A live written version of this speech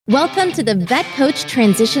Welcome to the Vet Coach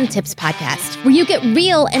Transition Tips Podcast, where you get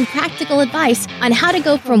real and practical advice on how to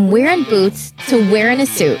go from wearing boots to wearing a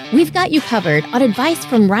suit. We've got you covered on advice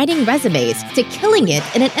from writing resumes to killing it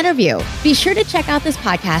in an interview. Be sure to check out this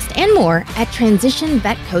podcast and more at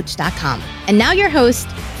transitionvetcoach.com. And now your host,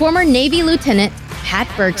 former Navy Lieutenant Pat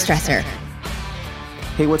Bergstresser.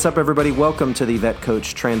 Hey, what's up, everybody? Welcome to the Vet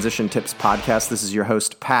Coach Transition Tips Podcast. This is your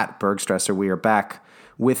host, Pat Bergstresser. We are back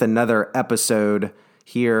with another episode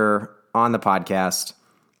here on the podcast.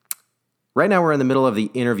 Right now, we're in the middle of the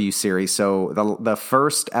interview series. So the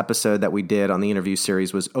first episode that we did on the interview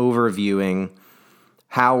series was overviewing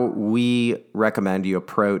how we recommend you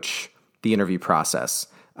approach the interview process.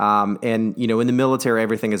 And, you know, in the military,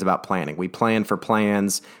 everything is about planning. We plan for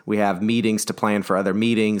plans. We have meetings to plan for other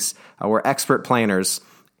meetings. We're expert planners.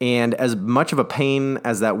 And as much of a pain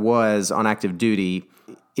as that was on active duty,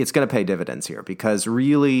 it's going to pay dividends here, because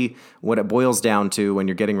really what it boils down to when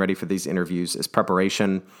you're getting ready for these interviews is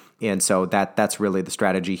preparation. And so that's really the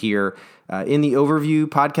strategy here. In the overview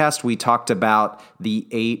podcast, we talked about the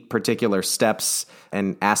 8 particular steps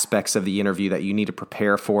and aspects of the interview that you need to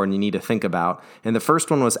prepare for and you need to think about. And the first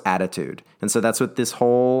one was attitude. And so that's what this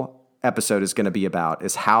whole episode is going to be about,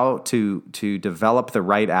 is how to develop the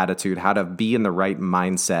right attitude, how to be in the right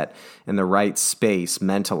mindset, in the right space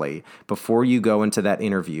mentally before you go into that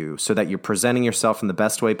interview, so that you're presenting yourself in the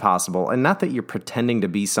best way possible. And not that you're pretending to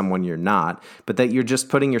be someone you're not, but that you're just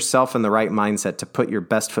putting yourself in the right mindset to put your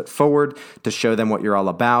best foot forward, to show them what you're all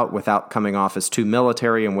about without coming off as too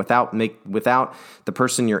military, and without the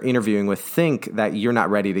person you're interviewing with think that you're not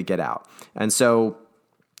ready to get out. And so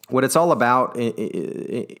what it's all about,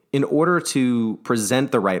 in order to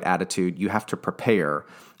present the right attitude, you have to prepare.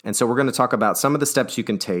 And so we're going to talk about some of the steps you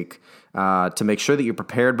can take to make sure that you're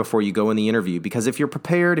prepared before you go in the interview. Because if you're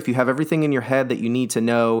prepared, if you have everything in your head that you need to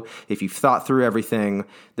know, if you've thought through everything,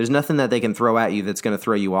 there's nothing that they can throw at you that's going to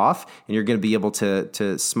throw you off. And you're going to be able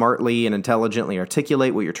to smartly and intelligently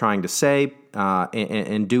articulate what you're trying to say,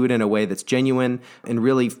 and do it in a way that's genuine, and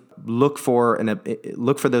really look for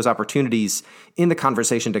those opportunities in the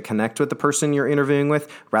conversation to connect with the person you're interviewing with,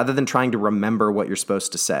 rather than trying to remember what you're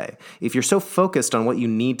supposed to say. If you're so focused on what you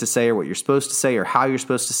need to say, or what you're supposed to say, or how you're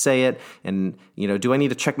supposed to say it, and, you know, do I need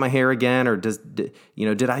to check my hair again, or did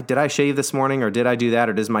I shave this morning, or did I do that,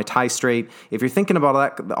 or is my tie straight? If you're thinking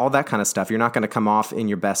about all that kind of stuff, you're not going to come off in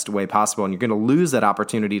your best way possible, and you're going to lose that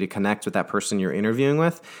opportunity to connect with that person you're interviewing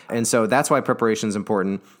with. And so that's why preparation is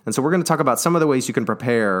important. And so we're going to talk about some of the ways you can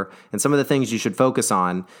prepare and some of the things you should focus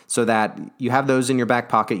on, so that you have those in your back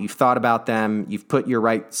pocket. You've thought about them. You've put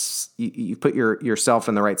yourself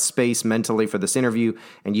in the right space mentally for this interview,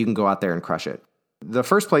 and you can go out there and crush it. The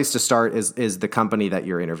first place to start is the company that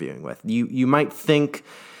you're interviewing with. You might think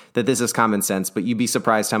that this is common sense, but you'd be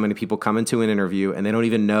surprised how many people come into an interview and they don't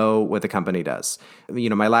even know what the company does. You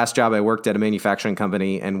know, my last job, I worked at a manufacturing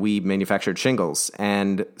company, and we manufactured shingles,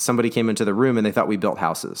 and somebody came into the room and they thought we built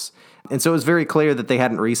houses. And so it was very clear that they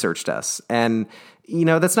hadn't researched us. And, you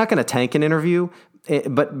know, that's not going to tank an interview,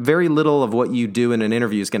 but very little of what you do in an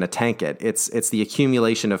interview is going to tank it. It's the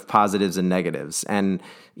accumulation of positives and negatives. And,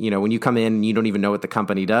 you know, when you come in and you don't even know what the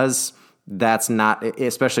company does, that's not,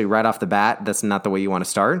 especially right off the bat, that's not the way you want to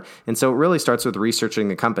start. And so it really starts with researching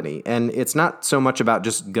the company. And it's not so much about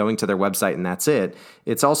just going to their website and that's it.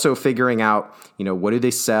 It's also figuring out, you know, what do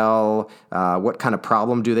they sell? What kind of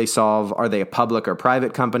problem do they solve? Are they a public or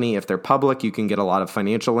private company? If they're public, you can get a lot of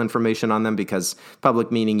financial information on them, because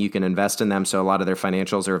public meaning you can invest in them. So a lot of their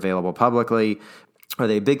financials are available publicly. Are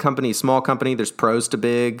they a big company, small company? There's pros to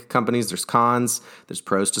big companies. There's cons. There's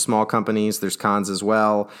pros to small companies. There's cons as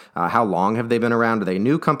well. How long have they been around? Are they a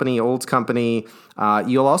new company, old company?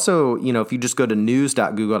 You'll also, you know, if you just go to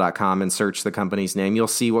news.google.com and search the company's name, you'll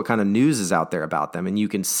see what kind of news is out there about them. And you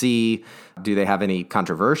can see, do they have any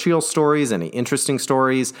controversial stories, any interesting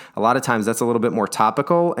stories? A lot of times that's a little bit more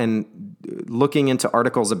topical, and looking into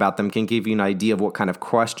articles about them can give you an idea of what kind of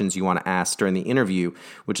questions you want to ask during the interview,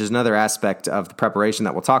 which is another aspect of the preparation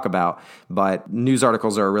that we'll talk about. But news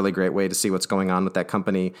articles are a really great way to see what's going on with that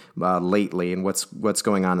company lately, and what's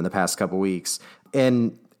going on in the past couple weeks.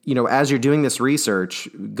 And, you know, as you're doing this research,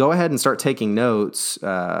 go ahead and start taking notes,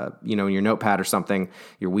 you know, in your notepad or something,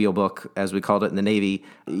 your wheel book, as we called it in the Navy,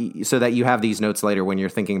 so that you have these notes later when you're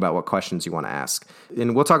thinking about what questions you want to ask.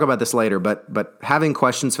 And we'll talk about this later, but having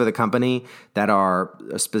questions for the company that are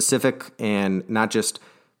specific and not just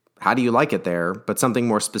how do you like it there, but something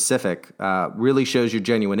more specific, really shows your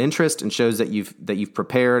genuine interest and shows that you've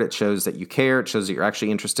prepared. It shows that you care. It shows that you're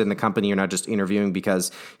actually interested in the company. You're not just interviewing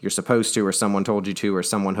because you're supposed to, or someone told you to, or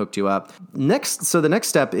someone hooked you up. The next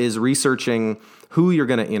step is researching who you're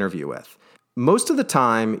going to interview with. most of the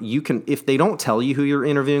time you can, if they don't tell you who you're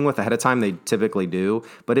interviewing with ahead of time, they typically do.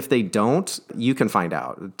 But if they don't, you can find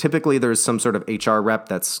out. Typically there's some sort of HR rep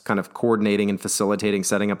that's kind of coordinating and facilitating,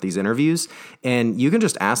 setting up these interviews. And you can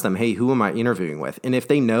just ask them, hey, who am I interviewing with? And if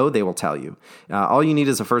they know, they will tell you. All you need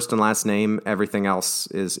is a first and last name. Everything else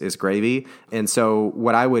is gravy. And so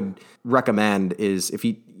what I would recommend is if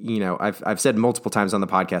I've said multiple times on the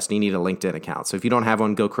podcast, you need a LinkedIn account. So if you don't have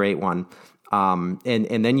one, go create one.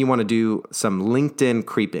 And then you want to do some LinkedIn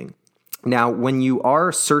creeping. Now, when you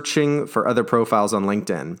are searching for other profiles on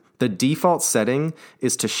LinkedIn, the default setting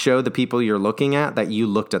is to show the people you're looking at that you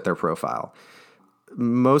looked at their profile.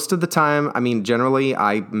 Most of the time, generally,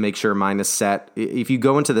 I make sure mine is set. If you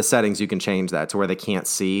go into the settings, you can change that to where they can't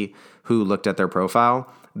see who looked at their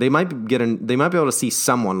profile. They might be able to see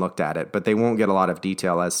someone looked at it, but they won't get a lot of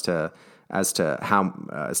detail as to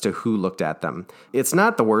who looked at them. It's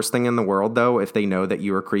not the worst thing in the world, though, if they know that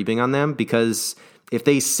you are creeping on them, because if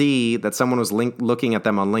they see that someone was looking at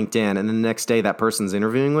them on LinkedIn and then the next day that person's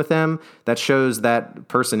interviewing with them, that shows that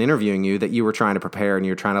person interviewing you that you were trying to prepare and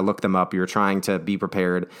you're trying to look them up, you're trying to be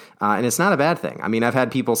prepared. And it's not a bad thing. I've had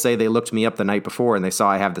people say they looked me up the night before and they saw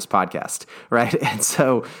I have this podcast, right? And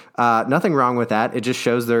so nothing wrong with that. It just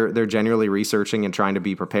shows they're genuinely researching and trying to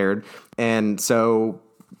be prepared. And so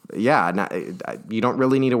you don't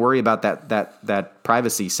really need to worry about that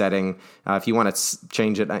privacy setting. If you want to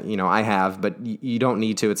change it, I have, but you don't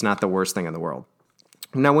need to. It's not the worst thing in the world.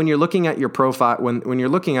 Now, when you're looking at your profile, when you're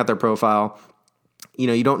looking at their profile,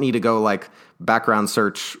 you don't need to go like background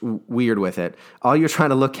search weird with it. All you're trying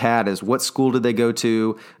to look at is what school did they go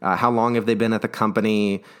to? How long have they been at the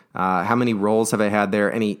company? How many roles have they had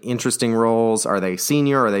there? Any interesting roles? Are they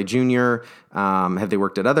senior? Are they junior? Have they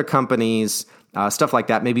worked at other companies? Stuff like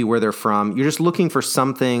that, maybe where they're from. You're just looking for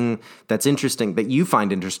something that's interesting, that you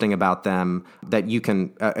find interesting about them, that you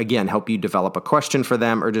can, again, help you develop a question for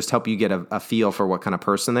them or just help you get a feel for what kind of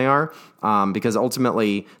person they are. Because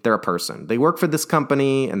ultimately, they're a person. They work for this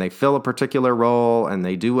company and they fill a particular role and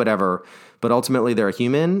they do whatever, but ultimately they're a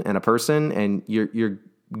human and a person, and you're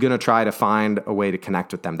going to try to find a way to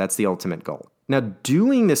connect with them. That's the ultimate goal. Now,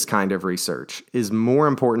 doing this kind of research is more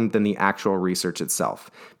important than the actual research itself,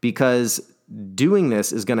 because doing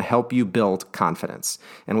this is going to help you build confidence.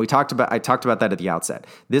 And I talked about that at the outset.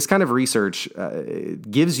 This kind of research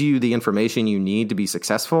gives you the information you need to be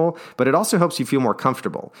successful, but it also helps you feel more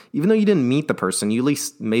comfortable. Even though you didn't meet the person, you at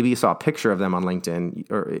least maybe saw a picture of them on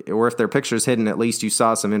LinkedIn, or if their picture's hidden, at least you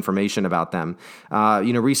saw some information about them.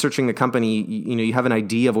 Researching the company, you have an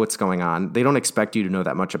idea of what's going on. They don't expect you to know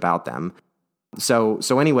that much about them. So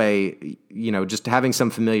anyway, just having some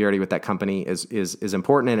familiarity with that company is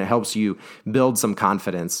important, and it helps you build some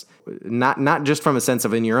confidence, not just from a sense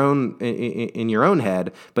of in your own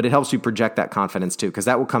head, but it helps you project that confidence too, because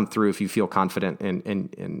that will come through if you feel confident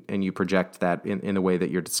and you project that in the way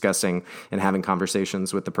that you're discussing and having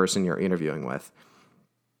conversations with the person you're interviewing with.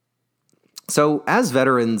 So as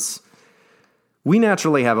veterans, we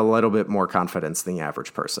naturally have a little bit more confidence than the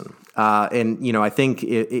average person. I think,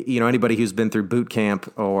 anybody who's been through boot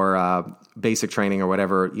camp or basic training or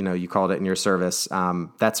whatever, you called it in your service,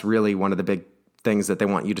 that's really one of the big things that they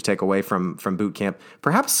want you to take away from boot camp.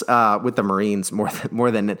 Perhaps with the Marines more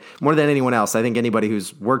than anyone else. I think anybody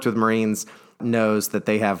who's worked with Marines knows that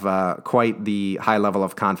they have quite the high level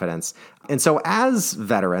of confidence. And so as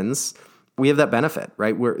veterans, we have that benefit,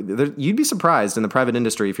 right? You'd be surprised in the private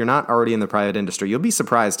industry. If you're not already in the private industry, you'll be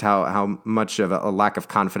surprised how much of a lack of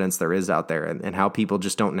confidence there is out there, and how people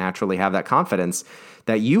just don't naturally have that confidence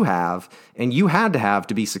that you have and you had to have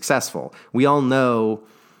to be successful. We all know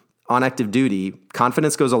on active duty,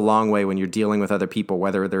 confidence goes a long way when you're dealing with other people,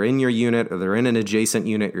 whether they're in your unit or they're in an adjacent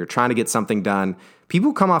unit, or you're trying to get something done.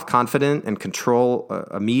 People who come off confident and control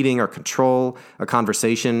a meeting or control a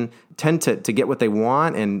conversation tend to get what they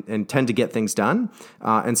want and tend to get things done.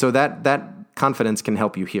 And so that confidence can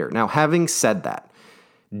help you here. Now, having said that,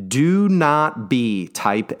 do not be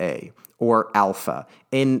type A or alpha.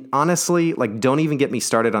 And honestly, don't even get me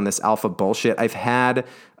started on this alpha bullshit.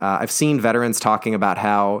 I've seen veterans talking about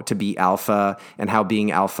how to be alpha and how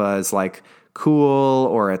being alpha is cool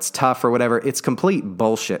or it's tough or whatever. It's complete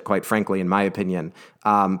bullshit, quite frankly, in my opinion.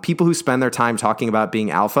 People who spend their time talking about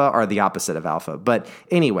being alpha are the opposite of alpha. But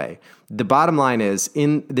anyway, the bottom line is,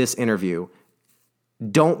 in this interview,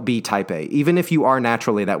 don't be type A. Even if you are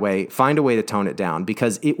naturally that way, find a way to tone it down,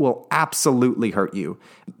 because it will absolutely hurt you.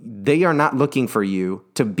 They are not looking for you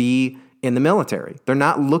to be in the military. They're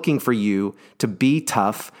not looking for you to be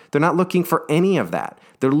tough. They're not looking for any of that.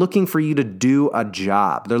 They're looking for you to do a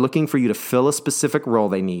job. They're looking for you to fill a specific role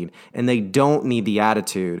they need, and they don't need the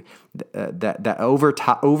attitude, that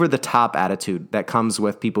over the top attitude that comes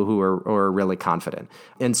with people who are really confident.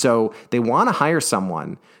 And so they want to hire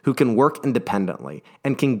someone who can work independently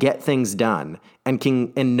and can get things done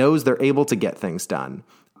and knows they're able to get things done.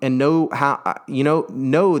 And know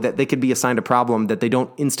that they could be assigned a problem that they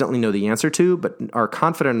don't instantly know the answer to, but are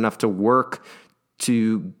confident enough to work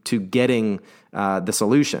to getting the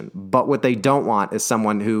solution. But what they don't want is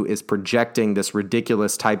someone who is projecting this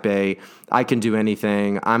ridiculous type A, I can do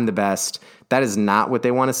anything, I'm the best. That is not what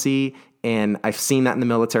they want to see. And I've seen that in the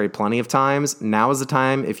military plenty of times. Now is the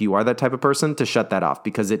time, if you are that type of person, to shut that off,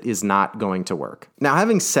 because it is not going to work. Now,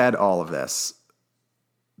 having said all of this,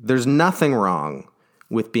 there's nothing wrong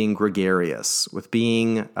with being gregarious, with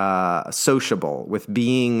being sociable, with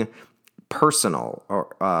being personal,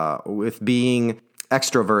 or with being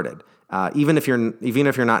extroverted. Even if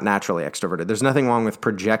you're not naturally extroverted, there's nothing wrong with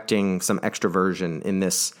projecting some extroversion in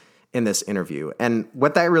this interview. And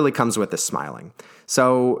what that really comes with is smiling.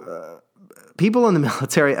 So people in the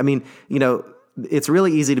military, it's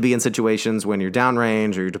really easy to be in situations when you're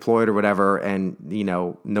downrange or you're deployed or whatever, and,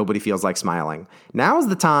 nobody feels like smiling. Now is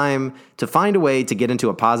the time to find a way to get into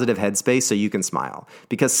a positive headspace so you can smile,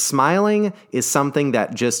 because smiling is something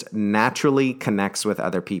that just naturally connects with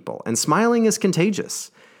other people, and smiling is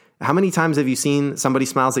contagious. How many times have you seen somebody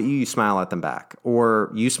smiles at you, you smile at them back,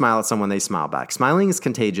 or you smile at someone, they smile back? Smiling is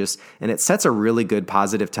contagious, and it sets a really good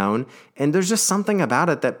positive tone, and there's just something about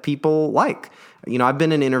it that people like. I've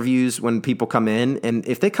been in interviews when people come in, and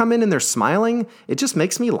if they come in and they're smiling, it just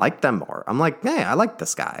makes me like them more. I'm like, hey, I like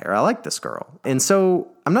this guy, or I like this girl. And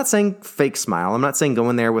so I'm not saying fake smile. I'm not saying go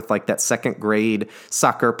in there with like that second grade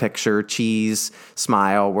soccer picture cheese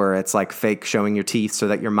smile where it's like fake showing your teeth so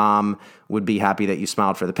that your mom would be happy that you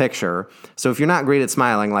smiled for the picture. So if you're not great at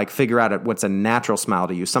smiling, like figure out what's a natural smile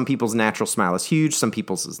to you. Some people's natural smile is huge. Some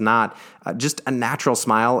people's is not. Just a natural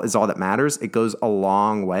smile is all that matters. It goes a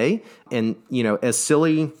long way. And, as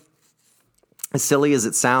silly as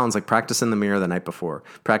it sounds, like practice in the mirror the night before.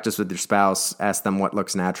 Practice with your spouse. Ask them what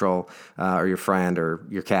looks natural, or your friend or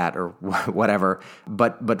your cat or whatever.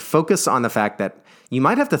 But focus on the fact that you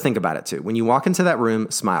might have to think about it too. When you walk into that room,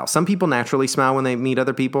 smile. Some people naturally smile when they meet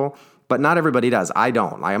other people, but not everybody does. I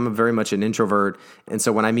don't. I am very much an introvert. And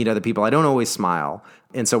so when I meet other people, I don't always smile.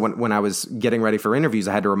 And so when I was getting ready for interviews,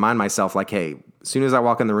 I had to remind myself, like, hey, as soon as I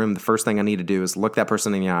walk in the room, the first thing I need to do is look that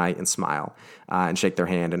person in the eye and smile and shake their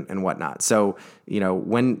hand and whatnot. So,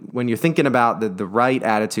 when you're thinking about the right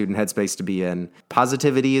attitude and headspace to be in,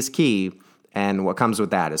 positivity is key. And what comes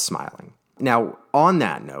with that is smiling. Now, on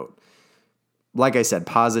that note, like I said,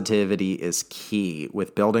 positivity is key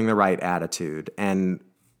with building the right attitude. And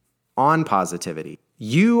on positivity,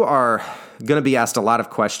 you are going to be asked a lot of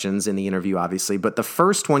questions in the interview, obviously, but the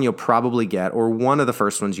first one you'll probably get, or one of the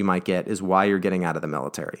first ones you might get, is why you're getting out of the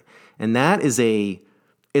military. And that is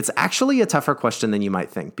it's actually a tougher question than you might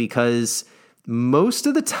think, because most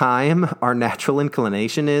of the time our natural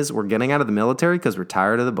inclination is we're getting out of the military because we're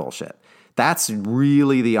tired of the bullshit. That's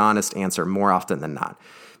really the honest answer more often than not.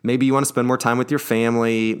 Maybe you want to spend more time with your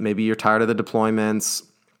family. Maybe you're tired of the deployments.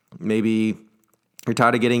 Maybe you're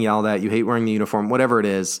tired of getting yelled at. You hate wearing the uniform, whatever it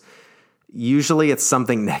is. Usually it's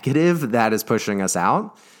something negative that is pushing us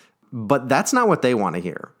out, but that's not what they want to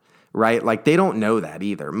hear, right? Like, they don't know that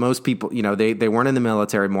either. Most people, they weren't in the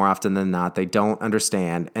military more often than not. They don't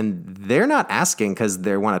understand, and they're not asking because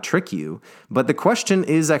they want to trick you, but the question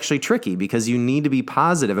is actually tricky because you need to be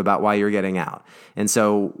positive about why you're getting out. And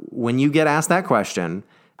so when you get asked that question,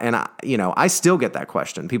 and I still get that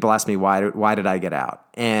question. People ask me, why did I get out?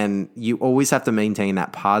 And you always have to maintain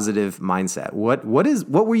that positive mindset. What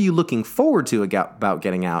were you looking forward to about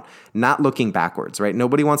getting out? Not looking backwards, right?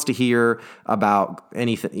 Nobody wants to hear about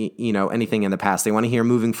anything in the past. They want to hear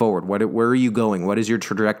moving forward. Where are you going? What is your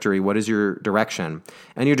trajectory? What is your direction?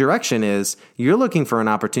 And your direction is you're looking for an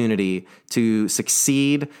opportunity to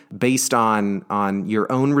succeed based on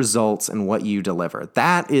your own results and what you deliver.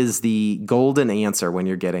 That is the golden answer when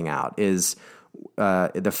you're getting out, is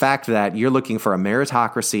the fact that you're looking for a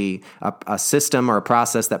meritocracy, a system or a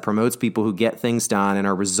process that promotes people who get things done and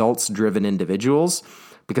are results-driven individuals,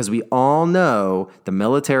 because we all know the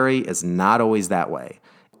military is not always that way.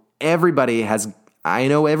 I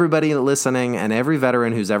know everybody listening and every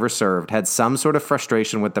veteran who's ever served had some sort of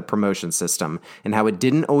frustration with the promotion system and how it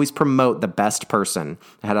didn't always promote the best person.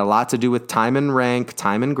 It had a lot to do with time and rank,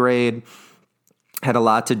 time and grade. Had a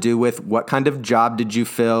lot to do with what kind of job did you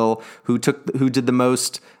fill, who did the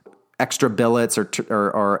most extra billets or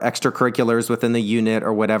extracurriculars within the unit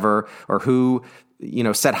or whatever, or who,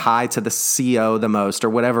 said hi to the CO the most or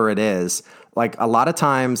whatever it is. Like a lot of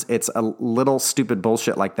times it's a little stupid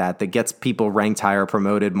bullshit like that gets people ranked higher,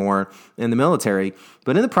 promoted more in the military.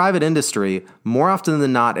 But in the private industry, more often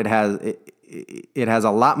than not, it has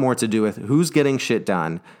a lot more to do with who's getting shit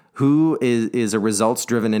done, who is a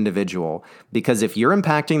results-driven individual. Because if you're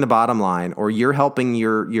impacting the bottom line, or you're helping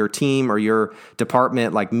your team or your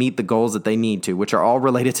department like meet the goals that they need to, which are all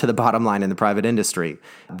related to the bottom line in the private industry,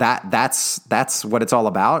 that's what it's all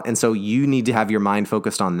about. And so you need to have your mind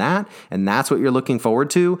focused on that, and that's what you're looking forward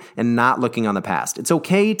to, and not looking on the past. It's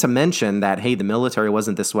okay to mention that, hey, the military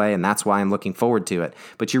wasn't this way, and that's why I'm looking forward to it.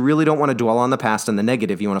 But you really don't want to dwell on the past and the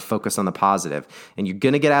negative. You want to focus on the positive. And you're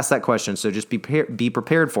going to get asked that question, so just be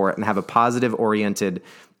prepared for it and have a positive-oriented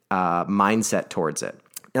mindset towards it.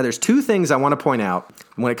 Now, there's two things I want to point out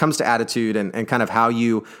when it comes to attitude and kind of how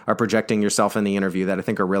you are projecting yourself in the interview that I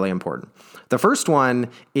think are really important. The first one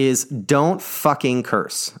is don't fucking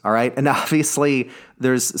curse, all right? And obviously,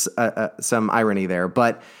 there's some irony there,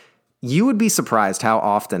 but you would be surprised how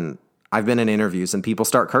often I've been in interviews and people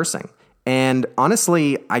start cursing. And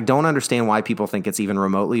honestly, I don't understand why people think it's even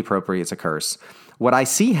remotely appropriate to curse. What I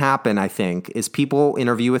see happen, I think, is people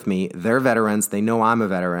interview with me. They're veterans. They know I'm a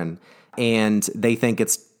veteran, and they think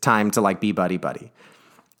it's time to like be buddy-buddy.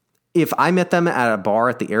 If I met them at a bar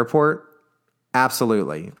at the airport,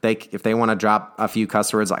 absolutely. If they want to drop a few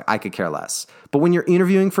cuss words, I could care less. But when you're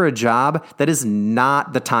interviewing for a job, that is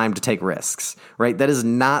not the time to take risks, right? That is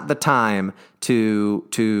not the time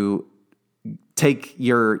to take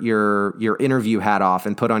your interview hat off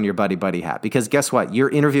and put on your buddy hat. Because guess what? You're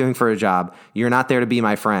interviewing for a job. You're not there to be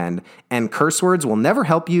my friend. And curse words will never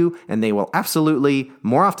help you, and they will absolutely,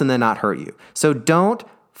 more often than not, hurt you. So don't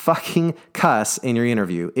fucking cuss in your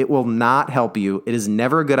interview. It will not help you. It is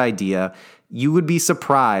never a good idea. You would be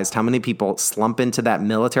surprised how many people slump into that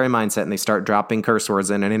military mindset and they start dropping curse words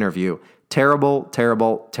in an interview. Terrible,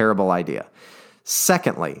 terrible, terrible idea.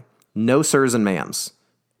 Secondly, no sirs and ma'ams.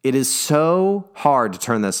 It is so hard to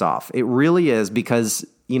turn this off. It really is, because,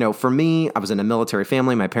 for me, I was in a military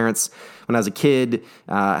family. My parents, when I was a kid,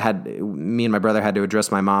 me and my brother had to address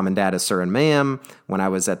my mom and dad as sir and ma'am. When I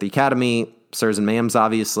was at the academy, sirs and ma'ams,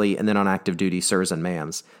 obviously, and then on active duty, sirs and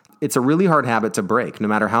ma'ams. It's a really hard habit to break, no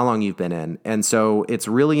matter how long you've been in. And so it's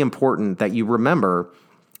really important that you remember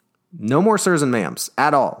no more sirs and ma'ams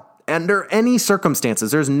at all. Under any circumstances,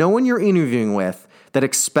 there's no one you're interviewing with that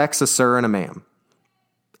expects a sir and a ma'am.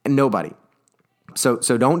 And nobody. So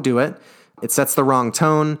don't do it. It sets the wrong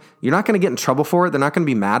tone. You're not going to get in trouble for it. They're not going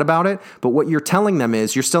to be mad about it. But what you're telling them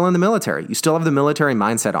is you're still in the military. You still have the military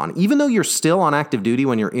mindset on. Even though you're still on active duty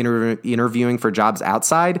when you're interviewing for jobs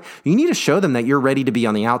outside, you need to show them that you're ready to be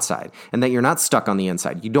on the outside and that you're not stuck on the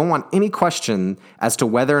inside. You don't want any question as to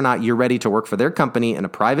whether or not you're ready to work for their company in a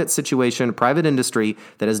private situation, a private industry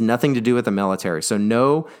that has nothing to do with the military. So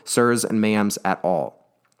no sirs and ma'ams at all.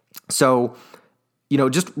 So,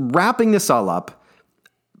 just wrapping this all up,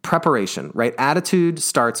 preparation, right? Attitude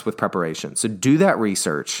starts with preparation. So do that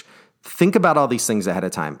research. Think about all these things ahead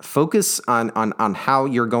of time. Focus on how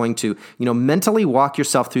you're going to, mentally walk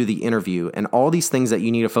yourself through the interview and all these things that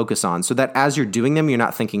you need to focus on, so that as you're doing them, you're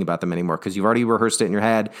not thinking about them anymore, because you've already rehearsed it in your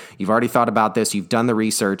head. You've already thought about this. You've done the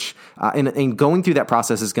research. And going through that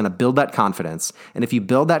process is going to build that confidence. And if you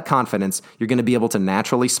build that confidence, you're going to be able to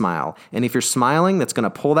naturally smile. And if you're smiling, that's going to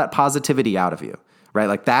pull that positivity out of you, right?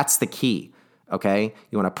 Like that's the key, okay?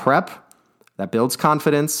 You want to prep. That builds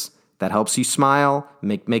confidence. That helps you smile,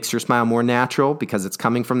 makes your smile more natural because it's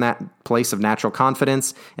coming from that place of natural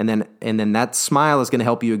confidence. And then that smile is going to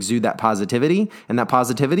help you exude that positivity. And that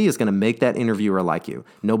positivity is going to make that interviewer like you.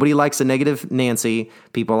 Nobody likes a negative Nancy.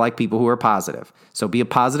 People like people who are positive. So be a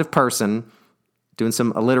positive person. Doing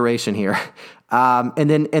some alliteration here. And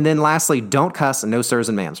then lastly, don't cuss and no sirs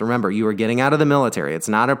and ma'ams. Remember, you are getting out of the military. It's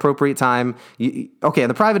not an appropriate time. Okay, in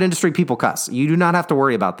the private industry, people cuss. You do not have to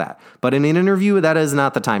worry about that. But in an interview, that is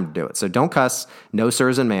not the time to do it. So don't cuss, no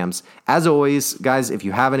sirs and ma'ams. As always, guys, if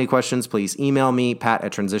you have any questions, please email me,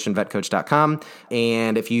 pat@transitionvetcoach.com.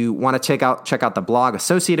 And if you want to check out the blog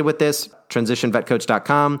associated with this,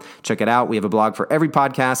 transitionvetcoach.com, check it out. We have a blog for every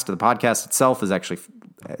podcast. The podcast itself is actually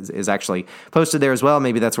posted there as well.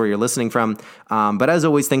 Maybe that's where you're listening from. But as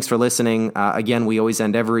always, thanks for listening. Again, we always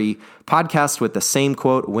end every podcast with the same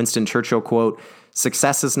quote, Winston Churchill quote: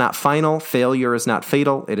 "Success is not final. Failure is not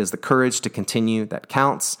fatal. It is the courage to continue that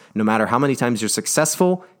counts." No matter how many times you're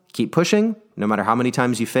successful, keep pushing. No matter how many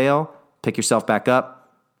times you fail, pick yourself back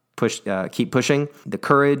up. Keep pushing. The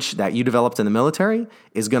courage that you developed in the military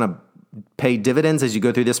is going to pay dividends as you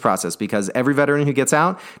go through this process, because every veteran who gets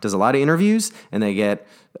out does a lot of interviews and they get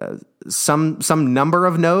some number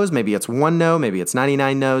of no's. Maybe it's 1 no, maybe it's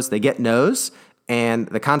 99 no's. They get no's. And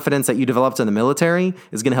the confidence that you developed in the military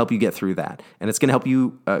is going to help you get through that. And it's going to help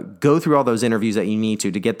you go through all those interviews that you need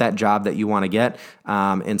to get that job that you want to get.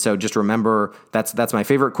 And so just remember, that's my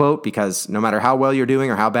favorite quote, because no matter how well you're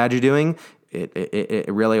doing or how bad you're doing,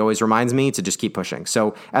 it really always reminds me to just keep pushing.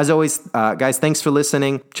 So as always, guys, thanks for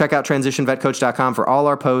listening. Check out transitionvetcoach.com for all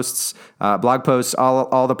our posts, blog posts,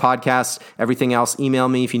 all the podcasts, everything else. Email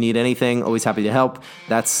me if you need anything. Always happy to help.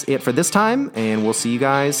 That's it for this time, and we'll see you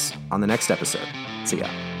guys on the next episode. See ya.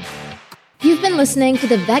 You've been listening to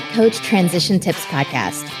the Vet Coach Transition Tips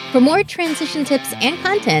podcast. For more transition tips and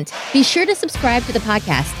content, be sure to subscribe to the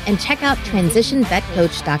podcast and check out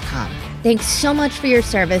transitionvetcoach.com. Thanks so much for your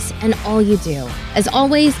service and all you do. As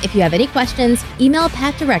always, if you have any questions, email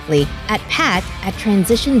Pat directly at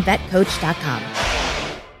pat@transitionvetcoach.com.